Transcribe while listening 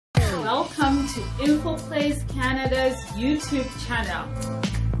Welcome to InfoPlace Canada's YouTube channel.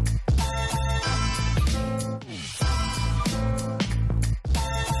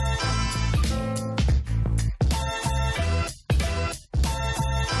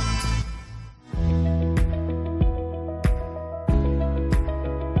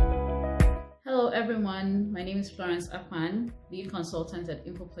 Hello everyone, my name is Florence Akpan, lead consultant at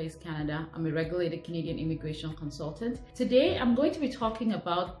InfoPlace Canada. I'm a regulated Canadian immigration consultant. Today I'm going to be talking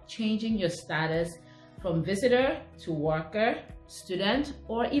about changing your status from visitor to worker, student,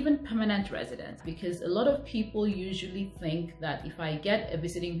 or even permanent resident, because a lot of people usually think that if I get a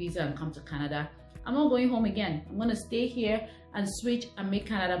visiting visa and come to Canada, I'm not going home again. I'm going to stay here and switch and make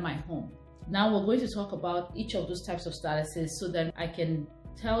Canada my home. Now we're going to talk about each of those types of statuses so that I can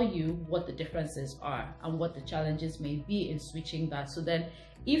tell you what the differences are and what the challenges may be in switching that. So then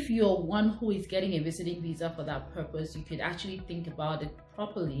if you're one who is getting a visiting visa for that purpose, you could actually think about it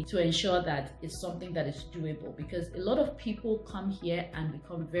properly to ensure that it's something that is doable, because a lot of people come here and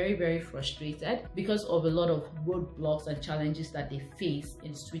become very frustrated because of a lot of roadblocks and challenges that they face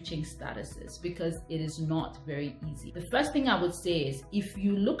in switching statuses, because it is not very easy. The first thing I would say is, if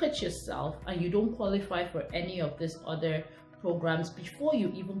you look at yourself and you don't qualify for any of these other programs before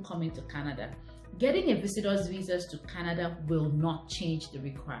you even come into Canada, getting a visitor's visa to Canada will not change the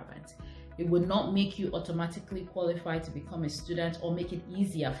requirement. It will not make you automatically qualify to become a student or make it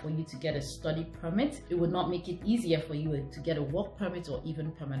easier for you to get a study permit. It would not make it easier for you to get a work permit or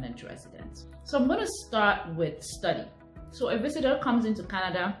even permanent residence. So I'm going to start with study. So a visitor comes into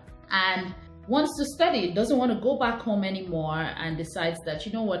Canada and wants to study, doesn't want to go back home anymore, and decides that,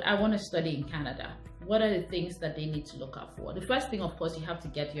 you know what, I want to study in Canada. What are the things that they need to look out for? The first thing, of course, you have to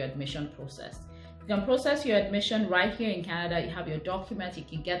get your admission processed. You can process your admission right here in Canada. You have your document, you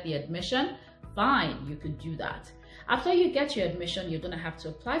can get the admission. Fine, you could do that. After you get your admission, you're going to have to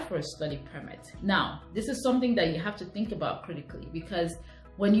apply for a study permit. Now, this is something that you have to think about critically, because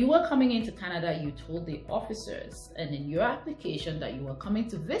when you were coming into Canada, you told the officers and in your application that you were coming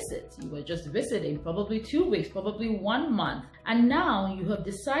to visit. You were just visiting, probably 2 weeks, probably 1 month. And now you have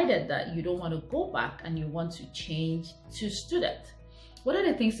decided that you don't want to go back and you want to change to student. What are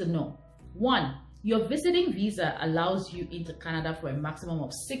the things to know? One, your visiting visa allows you into Canada for a maximum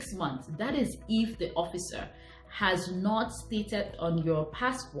of 6 months. That is if the officer has not stated on your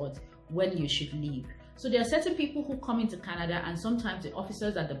passport when you should leave. So there are certain people who come into Canada, and sometimes the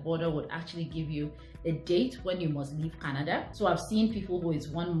officers at the border would actually give you a date when you must leave Canada. So I've seen people who is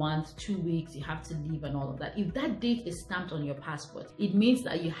 1 month, 2 weeks, you have to leave and all of that. If that date is stamped on your passport, it means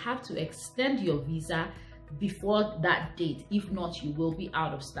that you have to extend your visa before that date. If not, you will be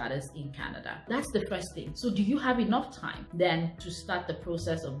out of status in Canada. That's the first thing. So do you have enough time then to start the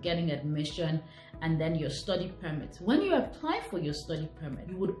process of getting admission and then your study permit? When you apply for your study permit,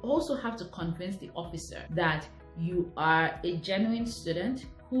 you would also have to convince the officer that you are a genuine student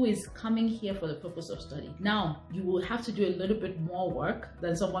who is coming here for the purpose of study. Now, you will have to do a little bit more work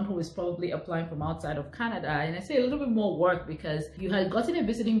than someone who is probably applying from outside of Canada. And I say a little bit more work because you had gotten a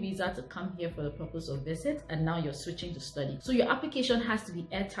visiting visa to come here for the purpose of visit, and now you're switching to study. So your application has to be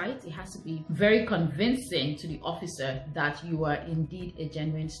airtight. It has to be very convincing to the officer that you are indeed a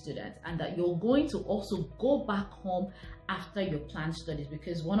genuine student and that you're going to also go back home after your planned studies,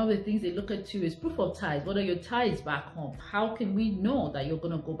 because one of the things they look at too is proof of ties. What are your ties back home? How can we know that you're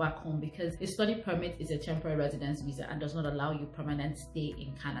going to go back home? Because a study permit is a temporary residence visa and does not allow you permanent stay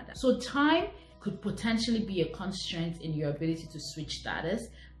in Canada. So time could potentially be a constraint in your ability to switch status,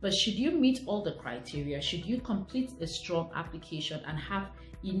 but should you meet all the criteria, should you complete a strong application and have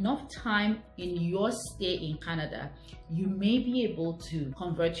enough time in your stay in Canada, you may be able to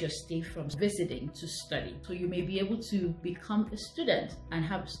convert your stay from visiting to study. So you may be able to become a student and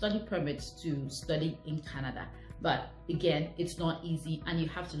have study permits to study in Canada. But again, it's not easy, and you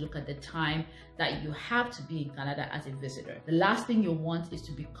have to look at the time that you have to be in Canada as a visitor. The last thing you want is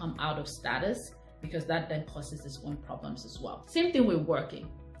to become out of status, because that then causes its own problems as well. Same thing with working.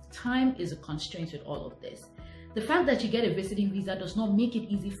 Time is a constraint with all of this. The fact that you get a visiting visa does not make it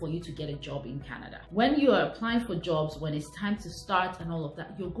easy for you to get a job in Canada. When you are applying for jobs, when it's time to start and all of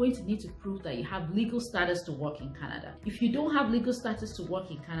that, you're going to need to prove that you have legal status to work in Canada. If you don't have legal status to work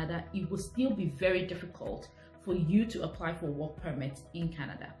in Canada, it will still be very difficult for you to apply for work permits in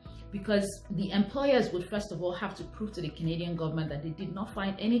Canada, because the employers would first of all have to prove to the Canadian government that they did not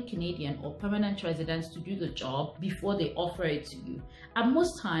find any Canadian or permanent residents to do the job before they offer it to you. And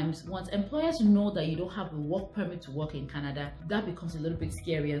most times, once employers know that you don't have a work permit to work in Canada, that becomes a little bit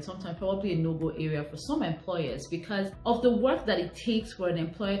scary and sometimes probably a no-go area for some employers because of the work that it takes for an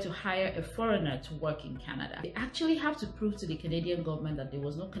employer to hire a foreigner to work in Canada. They actually have to prove to the Canadian government that there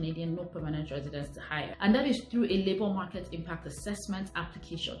was no Canadian, no permanent residents to hire. And that is through a labor market impact assessment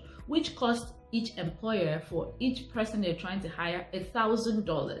application, which costs each employer, for each person they're trying to hire,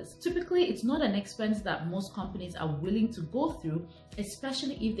 $1,000. Typically, it's not an expense that most companies are willing to go through,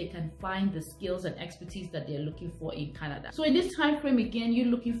 especially if they can find the skills and expertise that they're looking for in Canada. So in this time frame, again, you're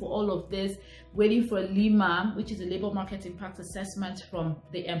looking for all of this, waiting for LMIA, which is a labor market impact assessment from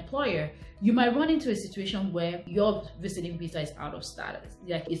the employer. You might run into a situation where your visiting visa is out of status,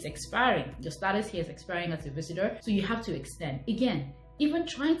 like it's expiring. Your status here is expiring as a visitor, so you have to extend. Again, even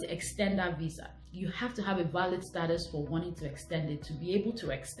trying to extend that visa, you have to have a valid status for wanting to extend it to be able to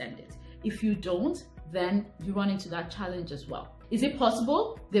extend it. If you don't, then you run into that challenge as well. Is it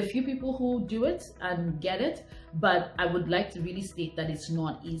possible? There are few people who do it and get it, but I would like to really state that it's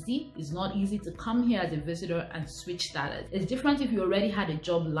not easy. It's not easy to come here as a visitor and switch status. It's different if you already had a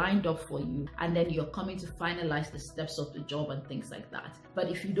job lined up for you and then you're coming to finalize the steps of the job and things like that. But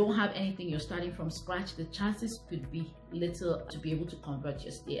if you don't have anything, you're starting from scratch, the chances could be little to be able to convert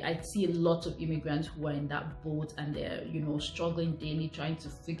your stay. I see a lot of immigrants who are in that boat and they're, struggling daily trying to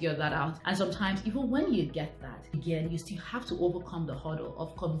figure that out. And sometimes even when you get that, again, you still have to overcome the hurdle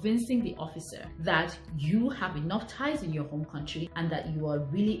of convincing the officer that you have enough ties in your home country and that you are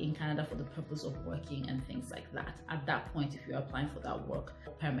really in Canada for the purpose of working and things like that at that point if you're applying for that work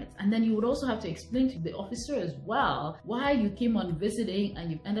permit. And then you would also have to explain to the officer as well why you came on visiting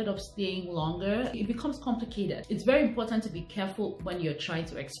and you've ended up staying longer. It becomes complicated. It's very important to be careful when you're trying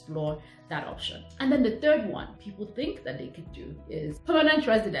to explore that option. And then the third one people think that they could do is permanent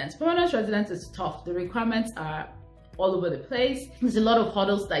residence. Permanent residence is tough. The requirements are all over the place. There's a lot of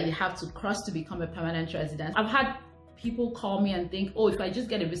hurdles that you have to cross to become a permanent resident. I've had people call me and think, oh, if I just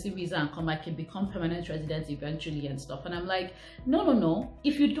get a visiting visa and come, I can become permanent residents eventually and stuff. And I'm like, no.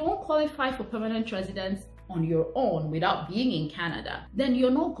 If you don't qualify for permanent residence on your own without being in Canada, then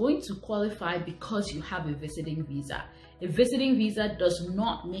you're not going to qualify because you have a visiting visa. A visiting visa does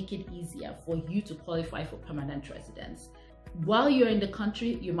not make it easier for you to qualify for permanent residence. While you're in the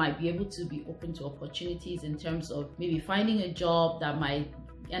country, you might be able to be open to opportunities in terms of maybe finding a job that might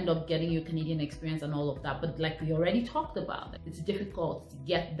end up getting you Canadian experience and all of that. But like we already talked about, it's difficult to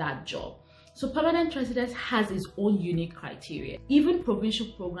get that job. So permanent residence has its own unique criteria. Even provincial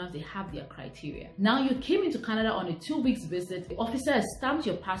programs, they have their criteria. Now you came into Canada on a 2 weeks visit, the officer has stamped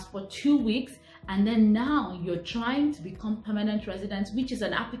your passport 2 weeks, and then now you're trying to become permanent resident, which is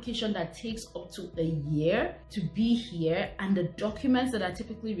an application that takes up to a year to be here, and the documents that are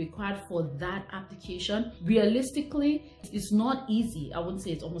typically required for that application, realistically, it's not easy. I wouldn't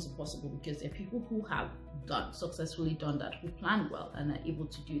say it's almost impossible, because there are people who have successfully done that, who plan well and are able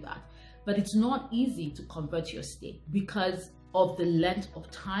to do that. But it's not easy to convert your stay because of the length of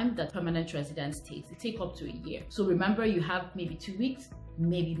time that permanent residence takes. It takes up to a year. So remember, you have maybe 2 weeks,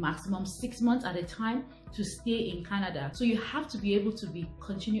 maybe maximum 6 months at a time to stay in Canada. So you have to be able to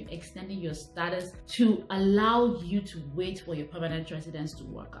continue extending your status to allow you to wait for your permanent residence to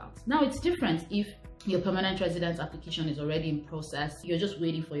work out. Now it's different if your permanent residence application is already in process, you're just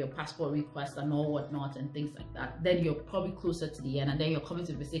waiting for your passport request and all whatnot and things like that. Then you're probably closer to the end, and then you're coming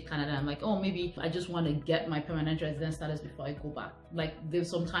to visit Canada and like, oh, maybe I just want to get my permanent residence status before I go back. Like,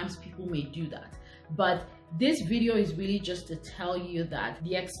 there's sometimes people may do that. But this video is really just to tell you that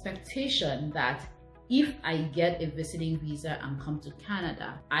the expectation that if I get a visiting visa and come to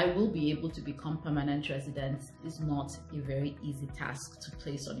Canada, I will be able to become permanent resident is not a very easy task to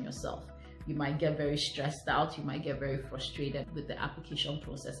place on yourself. You might get very stressed out, you might get very frustrated with the application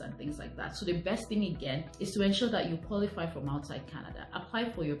process and things like that. So the best thing again is to ensure that you qualify from outside Canada. Apply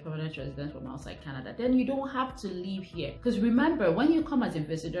for your permanent residence from outside Canada. Then you don't have to leave here. Because remember, when you come as a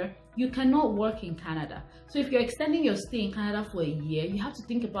visitor, you cannot work in Canada. So if you're extending your stay in Canada for a year, you have to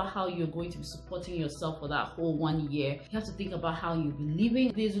think about how you're going to be supporting yourself for that whole 1 year. You have to think about how you'll be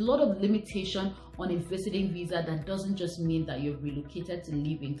living. There's a lot of limitation on a visiting visa that doesn't just mean that you're relocated to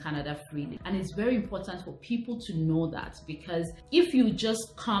live in Canada freely. And it's very important for people to know that, because if you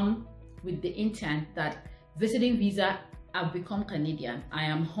just come with the intent that visiting visa, I've become Canadian, I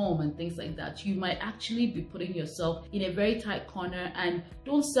am home and things like that, you might actually be putting yourself in a very tight corner. And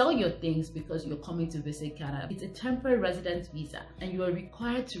don't sell your things because you're coming to visit Canada. It's a temporary residence visa and you are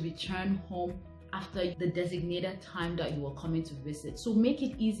required to return home after the designated time that you are coming to visit. So make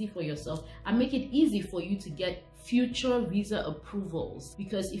it easy for yourself and make it easy for you to get future visa approvals,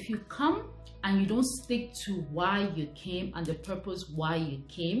 because if you come and you don't stick to why you came and the purpose why you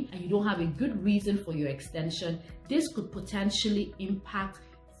came, and you don't have a good reason for your extension, this could potentially impact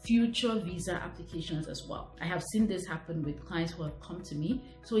future visa applications as well. I have seen this happen with clients who have come to me.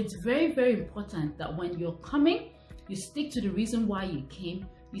 So it's very, very important that when you're coming, you stick to the reason why you came,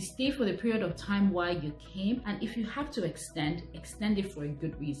 you stay for the period of time why you came, and if you have to extend it for a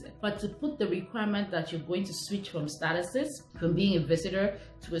good reason. But to put the requirement that you're going to switch from statuses, from being a visitor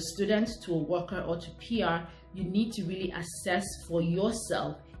to a student to a worker or to PR, you need to really assess for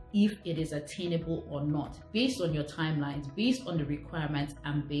yourself if it is attainable or not, based on your timelines, based on the requirements,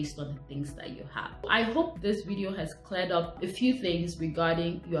 and based on the things that you have. I hope this video has cleared up a few things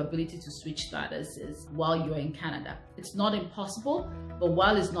regarding your ability to switch statuses while you're in Canada. It's not impossible, but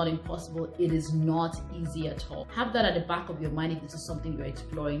while it's not impossible, it is not easy at all. Have that at the back of your mind if this is something you're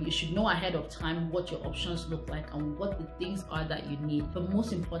exploring. You should know ahead of time what your options look like and what the things are that you need. But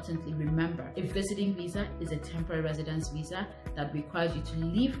most importantly, remember, a visiting visa is a temporary residence visa that requires you to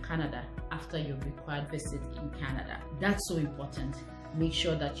leave Canada after your required visit in Canada. That's so important. Make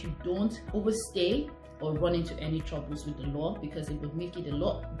sure that you don't overstay or run into any troubles with the law, because it would make it a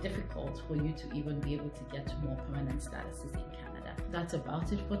lot difficult for you to even be able to get to more permanent statuses in Canada. That's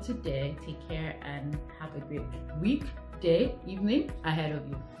about it for today. Take care and have a great week, day, evening ahead of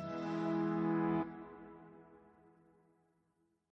you.